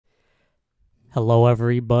Hello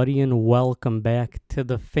everybody and welcome back to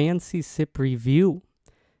the Fancy Sip Review.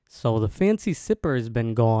 So the Fancy Sipper has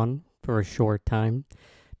been gone for a short time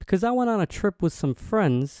because I went on a trip with some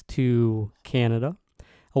friends to Canada.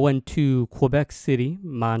 I went to Quebec City,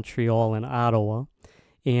 Montreal, and Ottawa.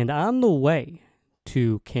 And on the way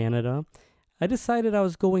to Canada, I decided I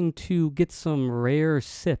was going to get some rare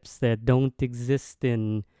sips that don't exist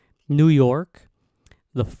in New York.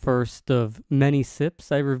 The first of many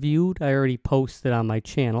sips I reviewed, I already posted on my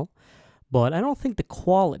channel, but I don't think the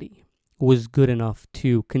quality was good enough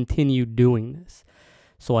to continue doing this.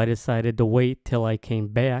 So I decided to wait till I came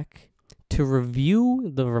back to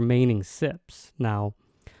review the remaining sips. Now,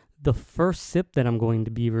 the first sip that I'm going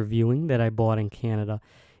to be reviewing that I bought in Canada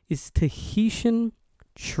is Tahitian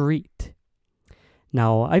Treat.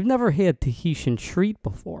 Now, I've never had Tahitian Treat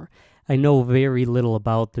before. I know very little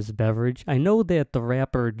about this beverage. I know that the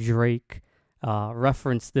rapper Drake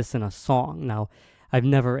referenced this in a song. Now, I've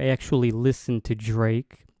never actually listened to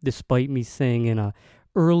Drake, despite me saying in a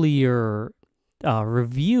earlier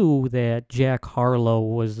review that Jack Harlow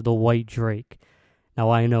was the white Drake. Now,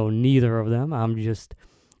 I know neither of them. I'm just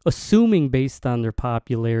assuming based on their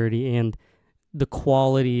popularity and the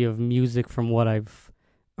quality of music from what I've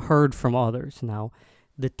heard from others. Now,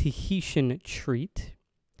 the Tahitian Treat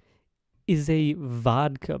is a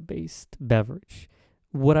vodka-based beverage.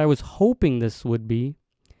 What I was hoping this would be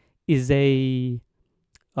is a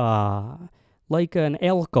like an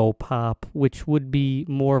alco pop, which would be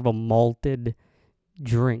more of a malted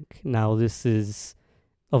drink. Now this is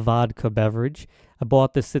a vodka beverage. I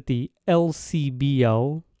bought this at the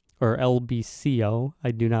LCBO or LBCO.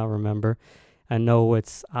 I do not remember. I know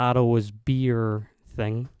it's Ottawa's beer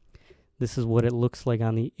thing. This is what it looks like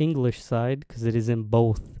on the English side because it is in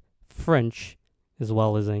both French as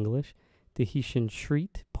well as English. Tahitian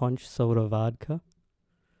Treat, punch, soda, vodka.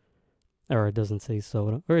 Or it doesn't say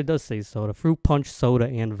soda. Or it does say soda. Fruit punch, soda,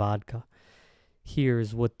 and vodka.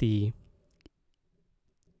 Here's what the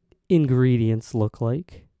ingredients look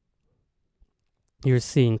like. You're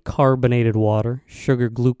seeing carbonated water, sugar,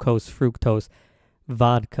 glucose, fructose,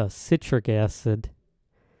 vodka, citric acid.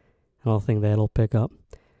 I don't think that'll pick up.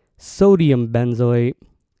 Sodium benzoate,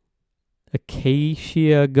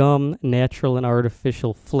 acacia gum, natural and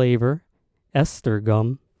artificial flavor, ester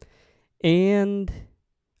gum, and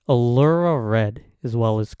Allura red, as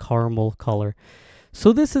well as caramel color.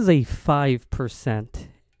 So this is a 5%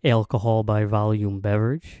 alcohol by volume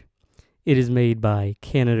beverage. It is made by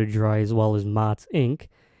Canada Dry as well as Mott's Inc.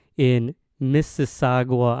 in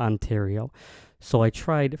Mississauga, Ontario. So I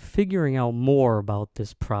tried figuring out more about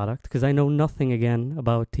this product because I know nothing again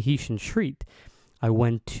about Tahitian Treat. I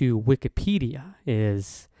went to Wikipedia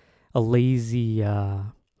as a lazy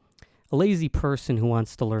person who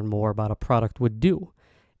wants to learn more about a product would do.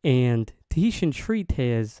 And Tahitian Treat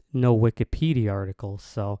has no Wikipedia articles,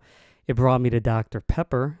 so it brought me to Dr.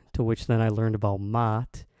 Pepper, to which then I learned about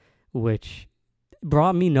Mott, which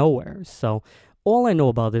brought me nowhere. So all I know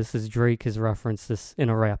about this is Drake has referenced this in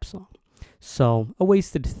a rap song. So I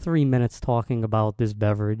wasted 3 minutes talking about this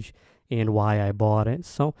beverage and why I bought it.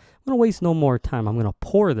 So I'm going to waste no more time. I'm going to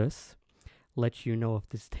pour this, let you know if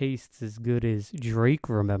this tastes as good as Drake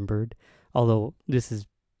remembered, although this is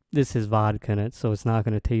vodka in it, so it's not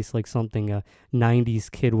going to taste like something a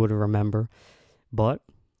 90s kid would remember. But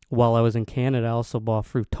while I was in Canada, I also bought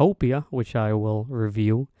Fruitopia, which I will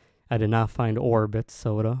review. I did not find Orbit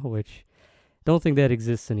soda, which don't think that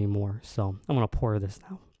exists anymore. So I'm going to pour this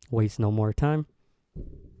now. Waste no more time.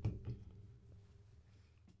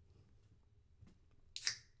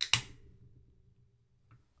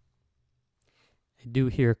 I do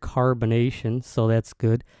hear carbonation, so that's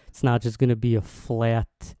good. It's not just going to be a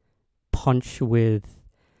flat punch with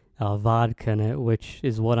vodka in it, which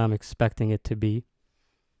is what I'm expecting it to be.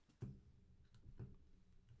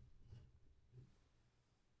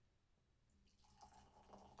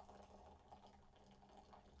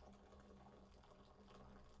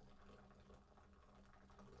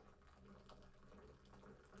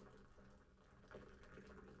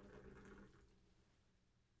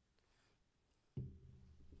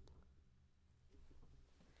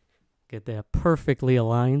 Get that perfectly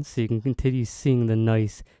aligned so you can continue seeing the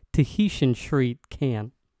nice Tahitian Treat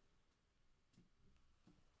can.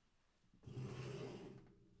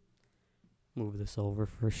 Move this over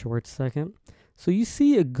for a short second. So you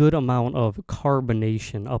see a good amount of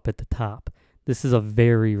carbonation up at the top. This is a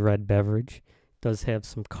very red beverage. It does have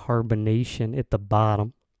some carbonation at the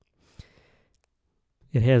bottom.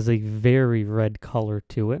 It has a very red color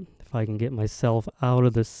to it. If I can get myself out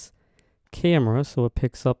of this camera so it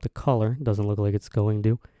picks up the color. Doesn't look like it's going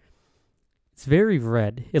to. It's very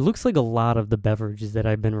red. It looks like a lot of the beverages that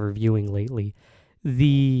I've been reviewing lately.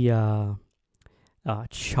 The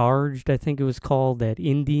Charged, I think it was called, that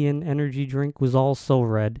Indian energy drink was also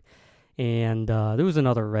red. And there was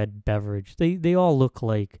another red beverage. They all look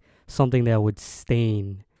like something that would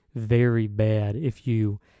stain very bad if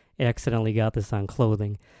you accidentally got this on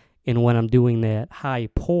clothing. And when I'm doing that high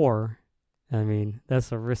pour, I mean,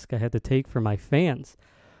 that's a risk I had to take for my fans.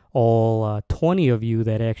 All 20 of you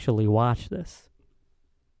that actually watch this.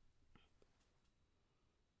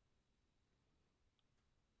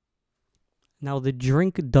 Now, the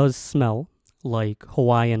drink does smell like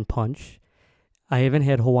Hawaiian Punch. I haven't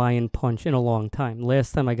had Hawaiian Punch in a long time.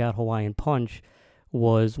 Last time I got Hawaiian Punch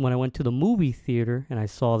was when I went to the movie theater and I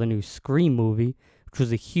saw the new Scream movie, which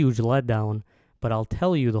was a huge letdown. But I'll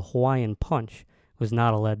tell you, the Hawaiian Punch was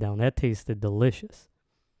not a letdown. That tasted delicious.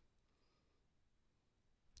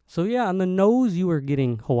 So yeah, on the nose, you were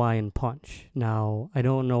getting Hawaiian Punch. Now, I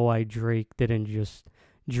don't know why Drake didn't just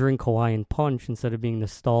drink Hawaiian Punch instead of being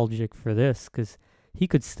nostalgic for this, because he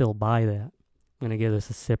could still buy that. I'm going to give this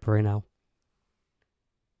a sip right now.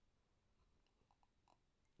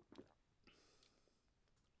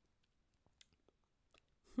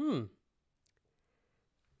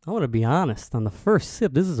 I want to be honest. On the first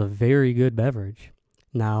sip, this is a very good beverage.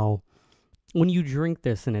 Now, when you drink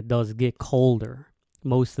this and it does get colder,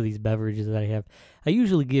 most of these beverages that I have, I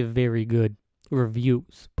usually give very good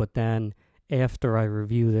reviews. But then after I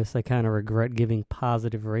review this, I kind of regret giving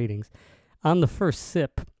positive ratings. On the first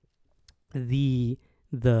sip, on the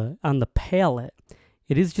palate,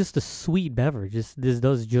 it is just a sweet beverage. This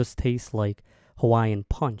does just taste like Hawaiian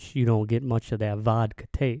Punch. You don't get much of that vodka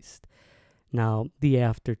taste. Now, the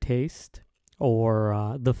aftertaste,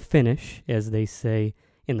 or the finish, as they say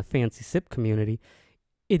in the fancy sip community,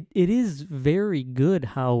 it is very good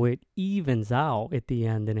how it evens out at the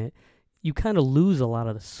end, and you kind of lose a lot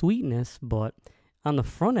of the sweetness, but on the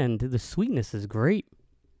front end, the sweetness is great.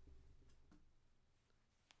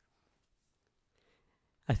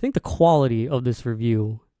 I think the quality of this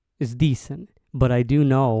review is decent, but I do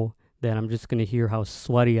know that I'm just going to hear how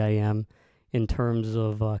sweaty I am in terms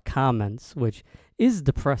of comments, which is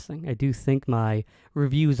depressing. I do think my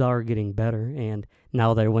reviews are getting better, and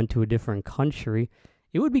now that I went to a different country,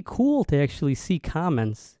 it would be cool to actually see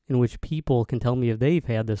comments in which people can tell me if they've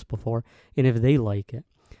had this before and if they like it,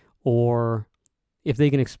 or if they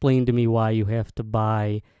can explain to me why you have to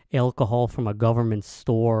buy alcohol from a government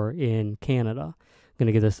store in Canada. I'm going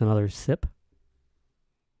to give this another sip.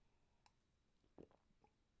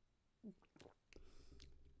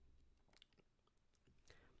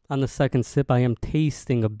 On the second sip, I am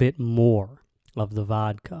tasting a bit more of the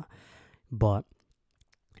vodka. But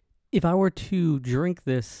if I were to drink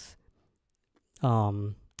this, if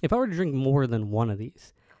I were to drink more than one of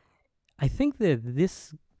these, I think that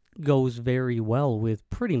this goes very well with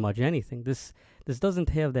pretty much anything. This doesn't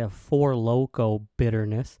have that Four Loko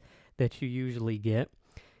bitterness that you usually get.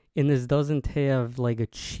 And this doesn't have like a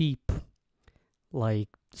cheap, like,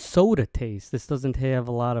 soda taste. This doesn't have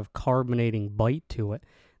a lot of carbonating bite to it.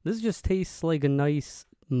 This just tastes like a nice,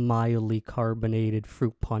 mildly carbonated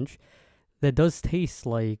fruit punch that does taste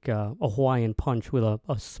like a Hawaiian Punch with a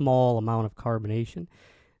small amount of carbonation.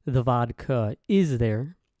 The vodka is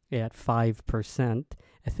there at 5%.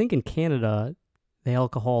 I think in Canada, the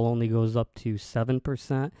alcohol only goes up to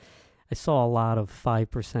 7%. I saw a lot of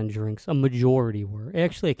 5% drinks. A majority were.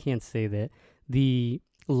 Actually, I can't say that. The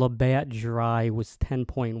Labatt Dry was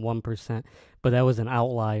 10.1%, but that was an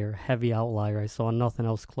outlier, heavy outlier. I saw nothing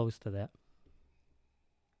else close to that.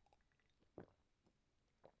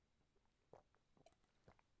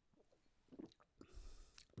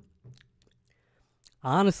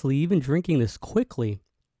 Honestly, even drinking this quickly,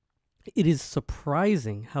 it is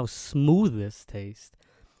surprising how smooth this tastes.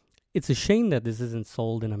 It's a shame that this isn't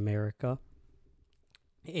sold in America.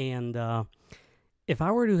 And if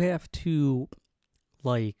I were to have to,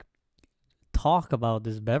 like, talk about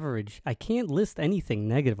this beverage, I can't list anything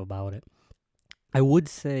negative about it. I would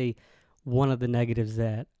say one of the negatives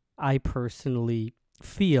that I personally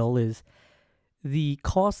feel is the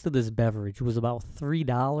cost of this beverage was about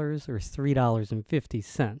 $3 or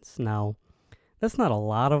 $3.50. Now, that's not a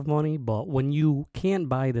lot of money, but when you can't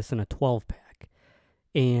buy this in a 12-pack,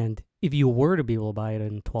 and if you were to be able to buy it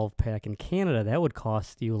in a 12-pack in Canada, that would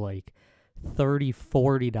cost you like $30,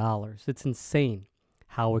 $40. It's insane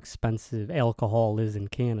how expensive alcohol is in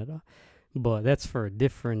Canada. But that's for a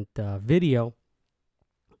different video.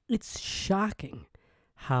 It's shocking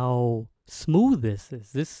how smooth this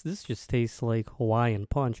is. This just tastes like Hawaiian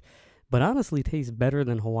Punch, but honestly tastes better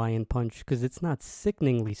than Hawaiian Punch because it's not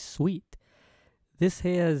sickeningly sweet. This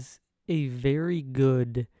has a very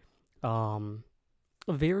good, um,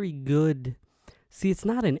 a very good. See, it's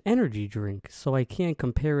not an energy drink, so I can't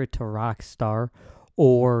compare it to Rockstar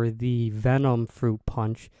or the Venom Fruit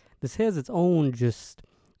Punch. This has its own just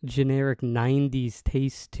generic 90s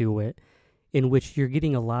taste to it, in which you're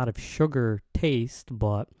getting a lot of sugar taste,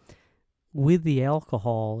 but with the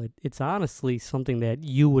alcohol, it's honestly something that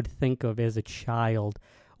you would think of as a child,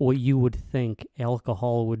 what you would think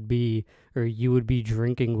alcohol would be, or you would be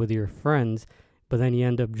drinking with your friends, but then you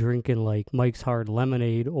end up drinking like Mike's Hard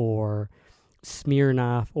Lemonade or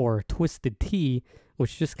Smirnoff or Twisted Tea,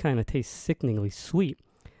 which just kind of tastes sickeningly sweet.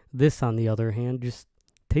 This, on the other hand, just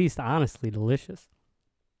tastes honestly delicious.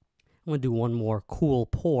 I'm going to do one more cool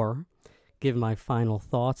pour, give my final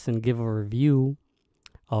thoughts, and give a review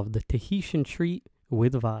of the Tahitian treat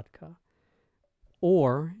with vodka.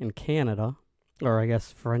 Or, in Canada, or I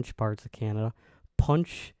guess French parts of Canada,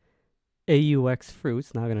 Punch AUX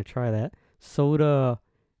Fruits. Not going to try that. Soda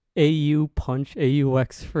AU Punch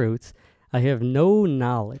AUX Fruits. I have no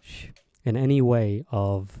knowledge in any way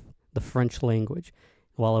of the French language.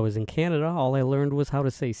 While I was in Canada, all I learned was how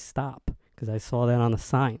to say stop, because I saw that on the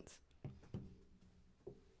signs.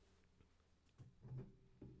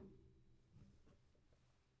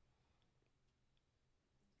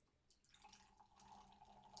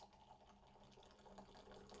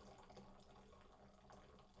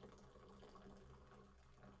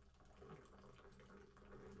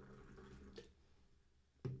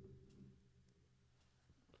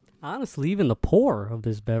 Honestly, even the pour of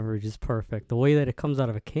this beverage is perfect. The way that it comes out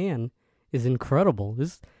of a can is incredible.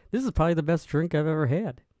 This is probably the best drink I've ever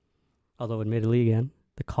had. Although, admittedly, again,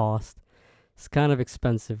 the cost. It's kind of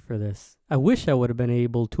expensive for this. I wish I would have been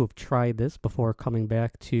able to have tried this before coming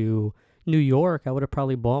back to New York. I would have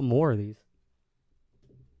probably bought more of these.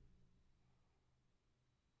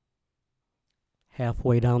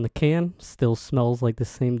 Halfway down the can, still smells like the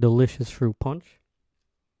same delicious fruit punch.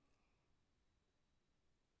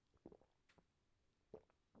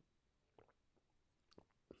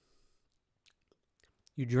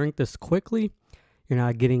 You drink this quickly, you're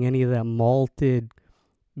not getting any of that malted,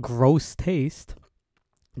 gross taste.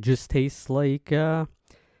 It just tastes like a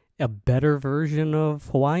better version of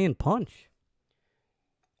Hawaiian Punch.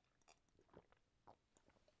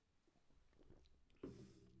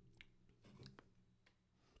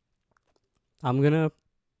 I'm gonna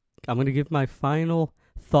give my final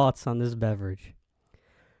thoughts on this beverage.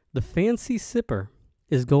 The Fancy Sipper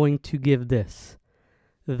is going to give this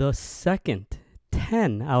the second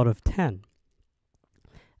 10 out of 10.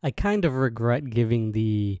 I kind of regret giving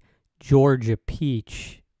the Georgia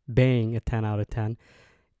Peach Bang a 10 out of 10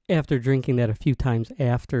 after drinking that a few times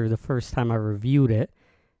after the first time I reviewed it.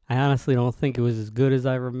 I honestly don't think it was as good as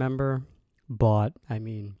I remember, but I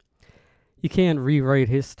mean, you can't rewrite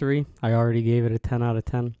history. I already gave it a 10 out of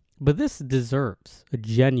 10, but this deserves a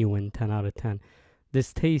genuine 10 out of 10.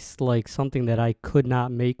 This tastes like something that I could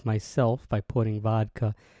not make myself by putting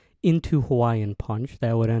vodka into Hawaiian Punch.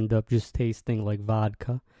 That would end up just tasting like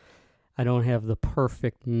vodka. I don't have the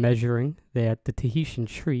perfect measuring that the Tahitian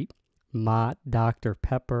Treat, Mott Dr.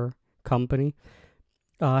 Pepper Company,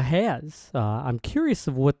 has. I'm curious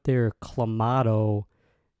of what their Clamato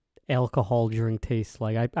alcohol drink tastes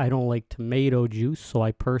like. I don't like tomato juice, so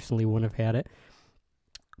I personally wouldn't have had it.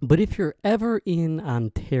 But if you're ever in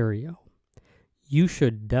Ontario, you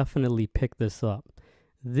should definitely pick this up.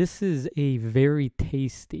 This is a very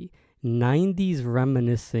tasty, 90s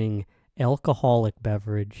reminiscing alcoholic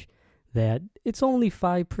beverage that it's only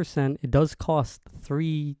 5%. It does cost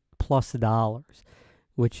 $3+,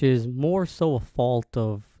 which is more so a fault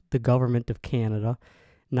of the government of Canada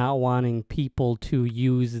not wanting people to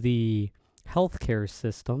use the healthcare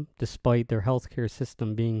system, despite their healthcare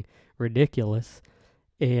system being ridiculous.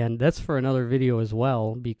 And that's for another video as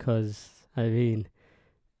well, because, I mean,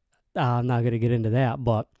 I'm not going to get into that,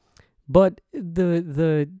 but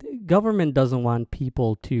the government doesn't want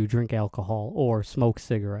people to drink alcohol or smoke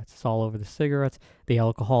cigarettes. It's all over the cigarettes. The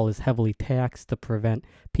alcohol is heavily taxed to prevent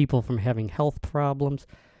people from having health problems.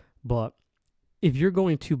 But if you're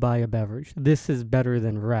going to buy a beverage, this is better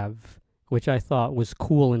than Rev, which I thought was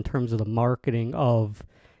cool in terms of the marketing of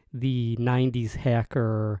the 90s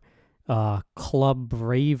hacker club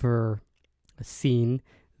raver scene.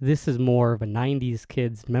 This is more of a 90s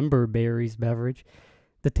kids member berries beverage.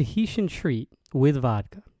 The Tahitian Treat with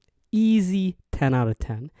vodka. Easy 10 out of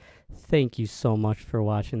 10. Thank you so much for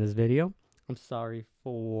watching this video. I'm sorry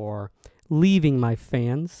for leaving my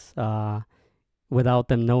fans without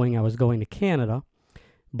them knowing I was going to Canada,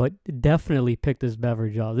 but definitely pick this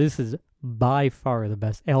beverage up. This is by far the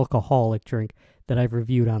best alcoholic drink that I've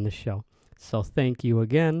reviewed on the show. So thank you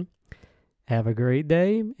again. Have a great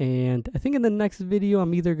day, and I think in the next video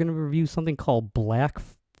I'm either going to review something called Black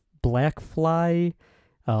Fly,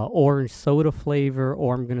 orange soda flavor,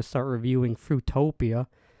 or I'm going to start reviewing Fruitopia,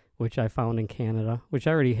 which I found in Canada, which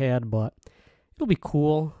I already had, but it'll be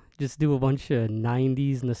cool. Just do a bunch of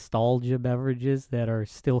 90s nostalgia beverages that are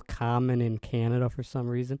still common in Canada for some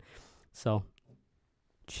reason. So,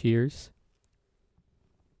 cheers.